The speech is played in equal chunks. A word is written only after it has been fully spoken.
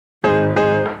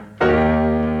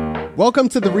Welcome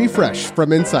to The Refresh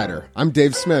from Insider. I'm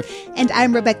Dave Smith. And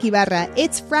I'm Rebecca Ibarra.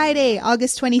 It's Friday,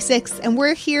 August 26th, and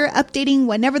we're here updating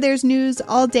whenever there's news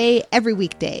all day, every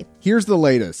weekday. Here's the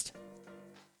latest.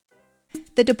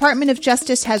 The Department of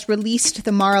Justice has released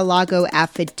the Mar-a-Lago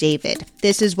Affidavit.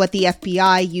 This is what the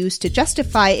FBI used to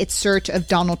justify its search of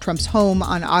Donald Trump's home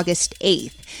on August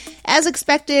 8th. As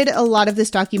expected, a lot of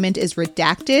this document is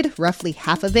redacted, roughly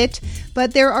half of it,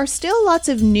 but there are still lots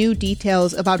of new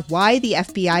details about why the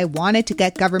FBI wanted to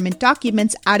get government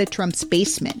documents out of Trump's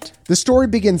basement. The story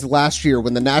begins last year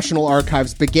when the National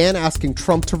Archives began asking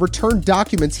Trump to return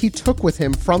documents he took with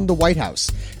him from the White House.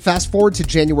 Fast forward to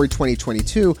January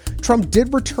 2022, Trump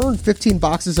did return 15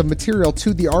 boxes of material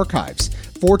to the archives.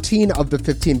 14 of the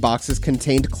 15 boxes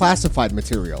contained classified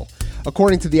material.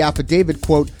 According to the affidavit,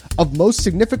 quote, of most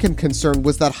significant concern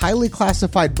was that highly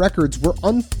classified records were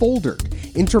unfolded,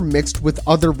 intermixed with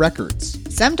other records.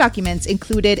 Some documents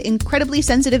included incredibly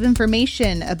sensitive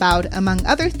information about, among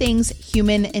other things,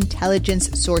 human intelligence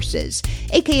sources,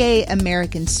 aka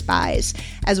American spies,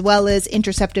 as well as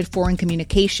intercepted foreign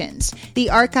communications. The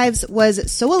archives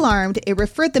was so alarmed, it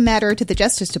referred the matter to the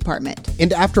Justice Department.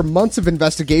 And after months of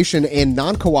investigation and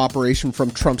non-cooperation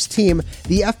from Trump's team,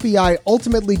 the FBI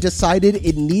ultimately decided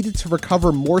it needed to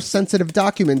recover more sensitive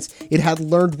documents it had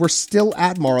learned were still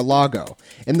at Mar-a-Lago.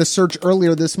 And the search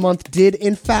earlier this month did,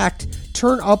 in fact,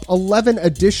 turn up 11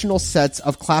 additional sets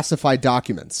of classified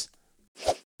documents.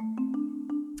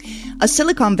 A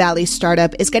Silicon Valley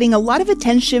startup is getting a lot of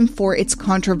attention for its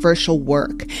controversial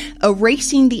work,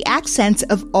 erasing the accents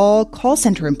of all call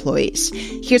center employees.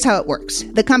 Here's how it works.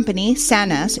 The company,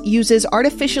 Sanas, uses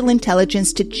artificial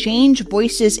intelligence to change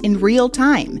voices in real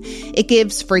time. It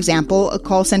gives, for example, a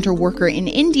call center worker in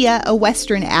India a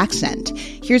Western accent.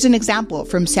 Here's an example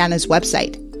from Sanas'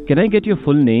 website. Can I get your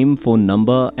full name, phone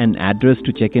number, and address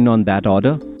to check in on that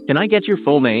order? Can I get your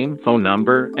full name, phone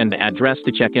number, and address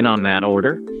to check in on that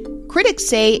order? Critics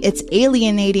say it's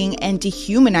alienating and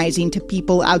dehumanizing to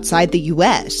people outside the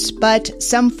U.S., but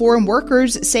some foreign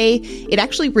workers say it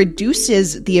actually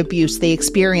reduces the abuse they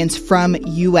experience from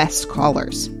U.S.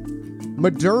 callers.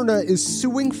 Moderna is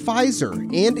suing Pfizer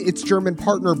and its German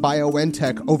partner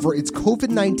BioNTech over its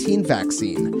COVID-19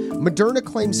 vaccine. Moderna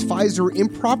claims Pfizer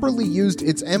improperly used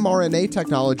its mRNA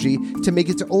technology to make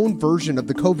its own version of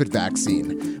the COVID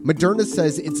vaccine. Moderna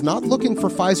says it's not looking for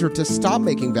Pfizer to stop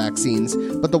making vaccines,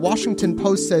 but the Washington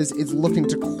Post says it's looking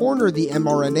to corner the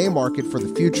mRNA market for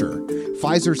the future.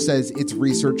 Pfizer says its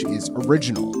research is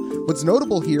original. What's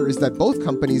notable here is that both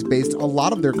companies based a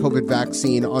lot of their COVID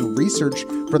vaccine on research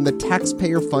from the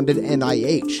taxpayer-funded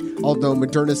NIH, although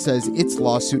Moderna says its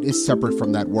lawsuit is separate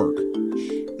from that work.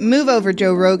 Move over,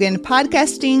 Joe Rogan.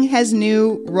 Podcasting has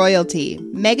new royalty.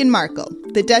 Meghan Markle,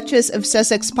 the Duchess of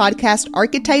Sussex podcast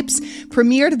Archetypes,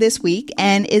 premiered this week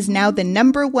and is now the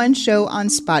 #1 show on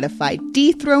Spotify,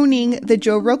 dethroning the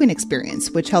Joe Rogan Experience,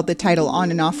 which held the title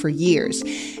on and off for years.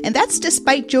 And that's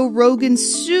despite Joe Rogan's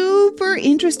super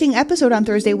interesting episode on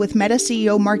Thursday with Meta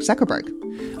CEO Mark Zuckerberg.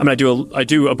 I mean, I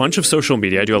do a bunch of social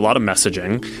media. I do a lot of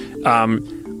messaging.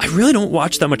 I really don't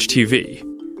watch that much TV.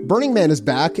 Burning Man is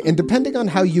back, and depending on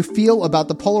how you feel about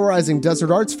the polarizing Desert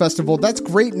Arts Festival, that's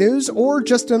great news or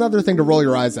just another thing to roll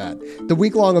your eyes at. The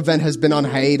week-long event has been on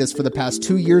hiatus for the past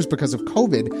 2 years because of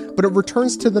COVID, but it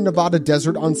returns to the Nevada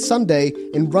desert on Sunday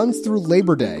and runs through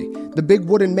Labor Day. The Big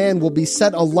Wooden Man will be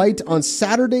set alight on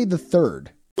Saturday the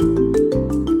 3rd.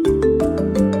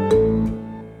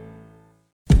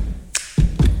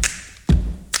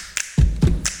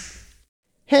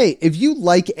 Hey, if you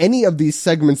like any of these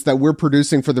segments that we're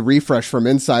producing for The Refresh from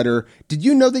Insider, did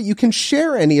you know that you can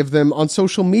share any of them on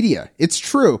social media? It's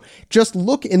true. Just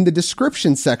look in the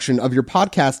description section of your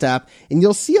podcast app and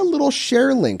you'll see a little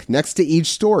share link next to each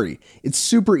story. It's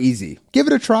super easy. Give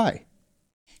it a try.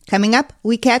 Coming up,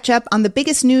 we catch up on the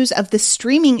biggest news of the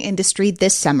streaming industry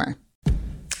this summer.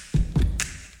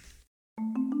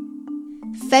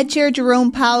 Fed Chair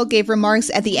Jerome Powell gave remarks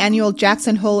at the annual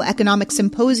Jackson Hole Economic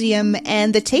Symposium,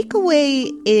 and the takeaway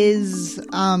is,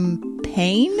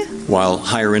 pain? While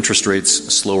higher interest rates,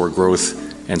 slower growth,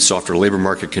 and softer labor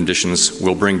market conditions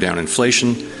will bring down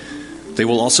inflation, they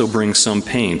will also bring some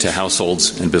pain to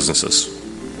households and businesses.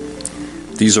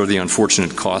 These are the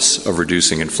unfortunate costs of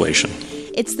reducing inflation.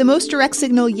 It's the most direct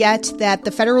signal yet that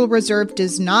the Federal Reserve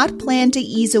does not plan to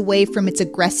ease away from its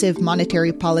aggressive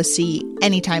monetary policy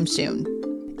anytime soon.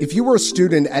 If you were a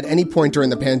student at any point during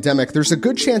the pandemic, there's a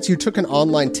good chance you took an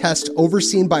online test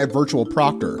overseen by a virtual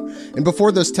proctor. And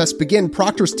before those tests begin,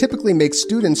 proctors typically make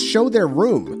students show their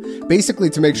room,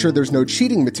 basically to make sure there's no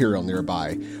cheating material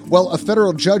nearby. Well, a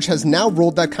federal judge has now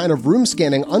ruled that kind of room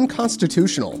scanning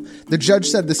unconstitutional. The judge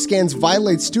said the scans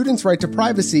violate students' right to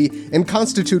privacy and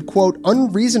constitute, quote,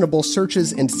 unreasonable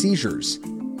searches and seizures.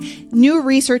 New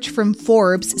research from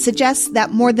Forbes suggests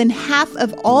that more than half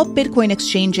of all Bitcoin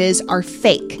exchanges are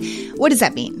fake. What does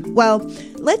that mean? Well,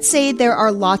 let's say there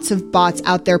are lots of bots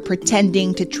out there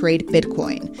pretending to trade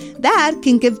Bitcoin. That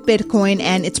can give Bitcoin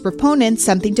and its proponents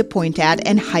something to point at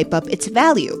and hype up its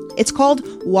value. It's called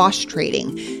wash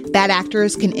trading. Bad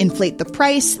actors can inflate the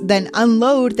price, then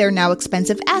unload their now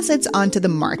expensive assets onto the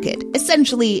market.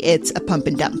 Essentially, it's a pump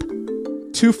and dump.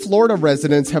 2 Florida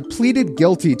residents have pleaded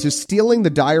guilty to stealing the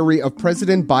diary of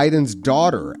President Biden's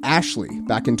daughter, Ashley,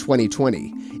 back in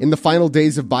 2020. In the final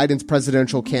days of Biden's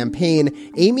presidential campaign,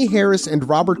 Amy Harris and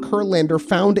Robert Kurlander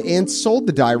found and sold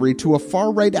the diary to a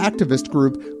far-right activist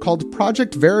group called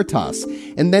Project Veritas.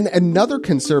 And then another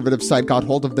conservative site got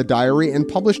hold of the diary and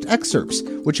published excerpts,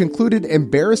 which included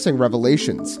embarrassing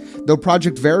revelations. Though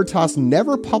Project Veritas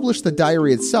never published the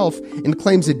diary itself and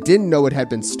claims it didn't know it had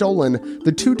been stolen,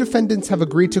 the 2 defendants have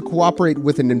agreed to cooperate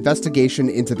with an investigation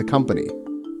into the company.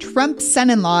 Trump's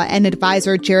son-in-law and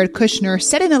advisor Jared Kushner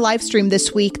said in a live stream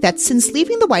this week that since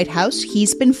leaving the White House,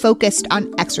 he's been focused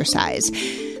on exercise.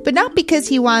 But not because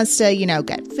he wants to,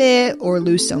 get fit or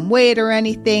lose some weight or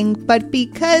anything, but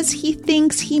because he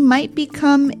thinks he might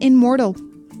become immortal.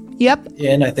 Yep.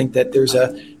 And I think that there's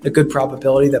a good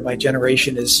probability that my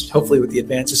generation is, hopefully with the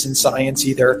advances in science,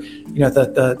 either,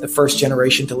 the first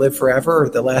generation to live forever or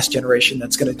the last generation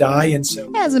that's going to die. And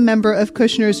so as a member of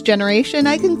Kushner's generation,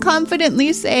 I can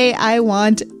confidently say I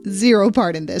want zero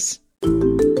part in this.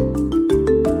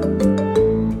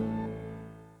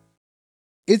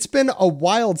 It's been a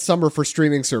wild summer for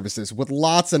streaming services, with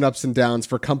lots and ups and downs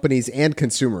for companies and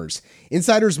consumers.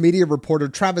 Insider's media reporter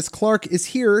Travis Clark is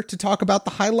here to talk about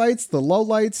the highlights, the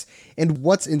lowlights, and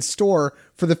what's in store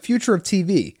for the future of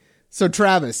TV. So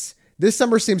Travis, this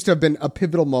summer seems to have been a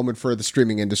pivotal moment for the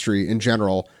streaming industry in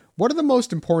general. What are the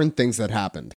most important things that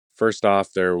happened? First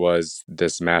off, there was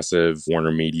this massive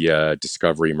Warner Media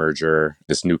Discovery merger,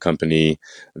 this new company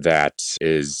that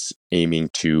is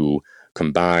aiming to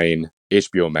combine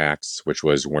HBO Max, which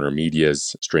was Warner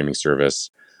Media's streaming service,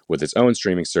 with its own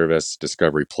streaming service,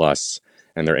 Discovery Plus,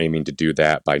 and they're aiming to do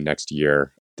that by next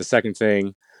year. The second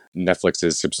thing,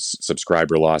 Netflix's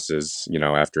subscriber losses,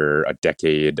 after a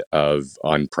decade of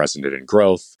unprecedented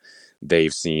growth,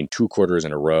 they've seen 2 quarters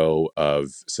in a row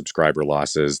of subscriber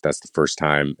losses. That's the first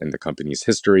time in the company's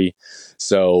history.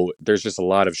 So there's just a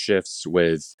lot of shifts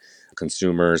with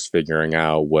consumers figuring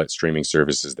out what streaming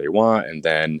services they want, and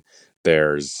then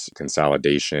there's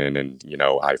consolidation, and,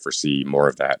 I foresee more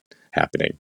of that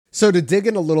happening. So to dig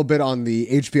in a little bit on the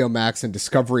HBO Max and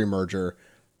Discovery merger,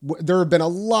 there have been a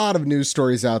lot of news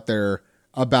stories out there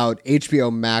about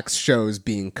HBO Max shows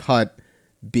being cut,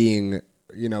 being,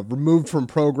 removed from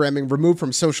programming, removed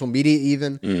from social media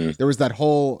even. There was that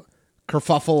whole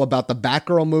kerfuffle about the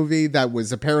Batgirl movie that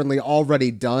was apparently already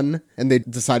done, and they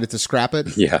decided to scrap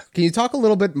it. Yeah. Can you talk a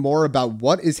little bit more about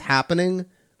what is happening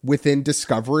within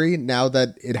Discovery now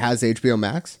that it has HBO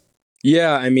Max?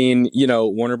 Yeah,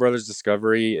 Warner Brothers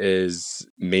Discovery is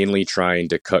mainly trying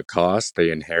to cut costs.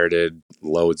 They inherited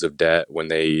loads of debt when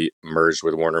they merged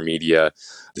with Warner Media.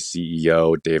 The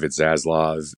CEO, David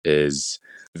Zaslav, is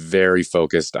very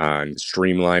focused on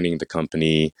streamlining the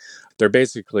company. They're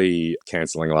basically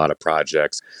canceling a lot of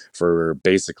projects for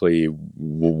basically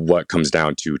what comes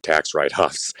down to tax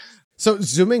write-offs. So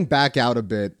zooming back out a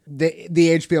bit, the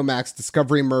HBO Max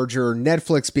Discovery merger,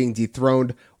 Netflix being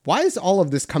dethroned, why is all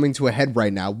of this coming to a head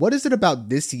right now? What is it about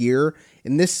this year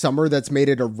and this summer that's made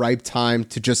it a ripe time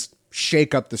to just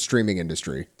shake up the streaming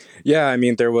industry? Yeah,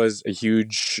 there was a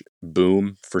huge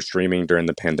boom for streaming during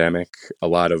the pandemic. A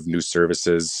lot of new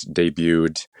services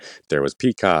debuted. There was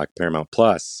Peacock, Paramount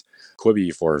Plus,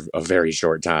 Quibi for a very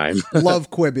short time. Love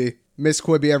Quibi. Miss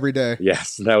Quibi every day.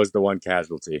 Yes, that was the one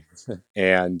casualty.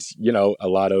 And, a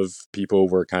lot of people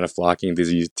were kind of flocking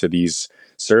to these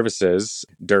services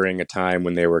during a time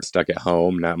when they were stuck at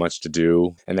home, not much to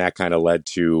do. And that kind of led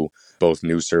to both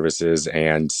new services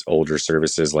and older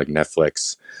services like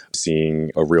Netflix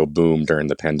seeing a real boom during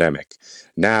the pandemic.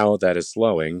 Now that is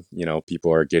slowing,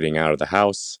 people are getting out of the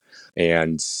house,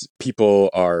 and people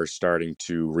are starting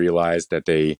to realize that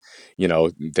they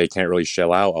can't really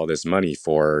shell out all this money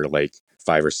for like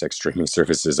 5 or 6 streaming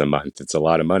services a month. It's a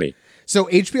lot of money. So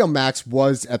HBO Max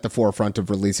was at the forefront of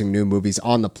releasing new movies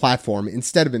on the platform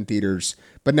instead of in theaters,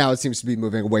 but now it seems to be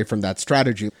moving away from that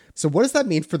strategy. So what does that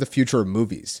mean for the future of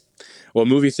movies? Well,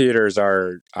 movie theaters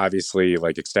are obviously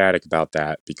ecstatic about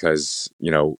that because,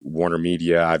 Warner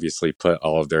Media obviously put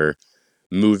all of their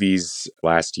movies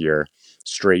last year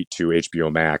straight to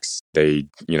HBO Max. They,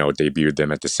 debuted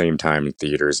them at the same time in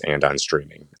theaters and on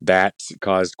streaming. That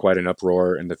caused quite an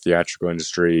uproar in the theatrical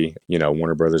industry.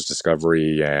 Warner Brothers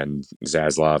Discovery and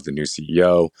Zaslav, the new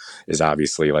CEO, is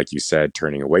obviously, like you said,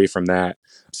 turning away from that.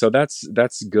 So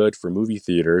that's good for movie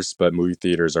theaters, but movie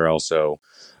theaters are also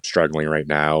struggling right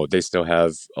now. They still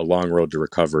have a long road to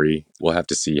recovery. We'll have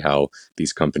to see how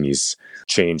these companies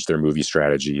change their movie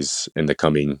strategies in the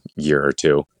coming year or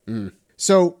two.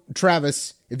 So,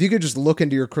 Travis, if you could just look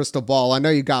into your crystal ball, I know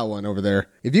you got one over there.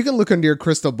 If you can look into your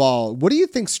crystal ball, what do you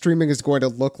think streaming is going to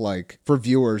look like for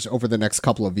viewers over the next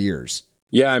couple of years?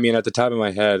 Yeah, at the top of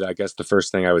my head, I guess the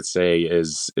first thing I would say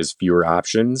is fewer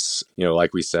options.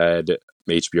 Like we said,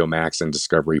 HBO Max and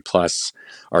Discovery Plus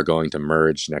are going to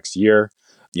merge next year.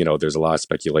 There's a lot of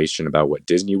speculation about what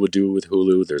Disney will do with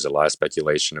Hulu. There's a lot of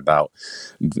speculation about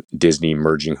Disney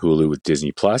merging Hulu with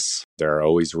Disney Plus. There are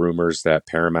always rumors that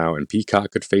Paramount and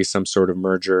Peacock could face some sort of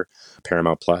merger.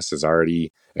 Paramount Plus is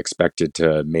already expected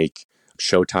to make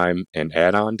Showtime an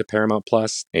add-on to Paramount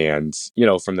Plus. And,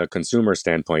 from the consumer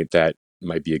standpoint, that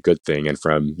might be a good thing. And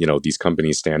from, these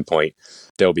companies' standpoint,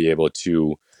 they'll be able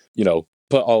to,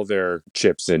 put all their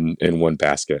chips in one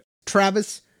basket.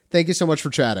 Travis, thank you so much for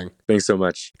chatting. Thanks so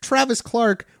much. Travis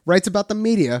Clark writes about the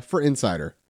media for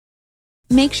Insider.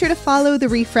 Make sure to follow The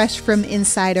Refresh from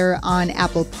Insider on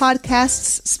Apple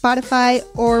Podcasts, Spotify,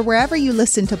 or wherever you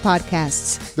listen to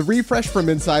podcasts. The Refresh from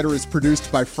Insider is produced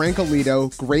by Frank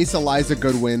Alito, Grace Eliza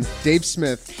Goodwin, Dave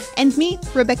Smith, and me,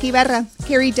 Rebecca Ibarra.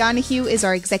 Carrie Donahue is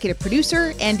our executive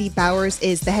producer. Andy Bowers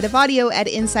is the head of audio at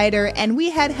Insider. And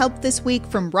we had help this week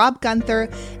from Rob Gunther,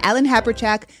 Alan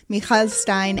Haberchak, Michal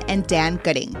Stein, and Dan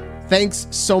Gooding. Thanks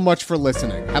so much for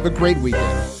listening. Have a great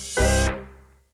weekend.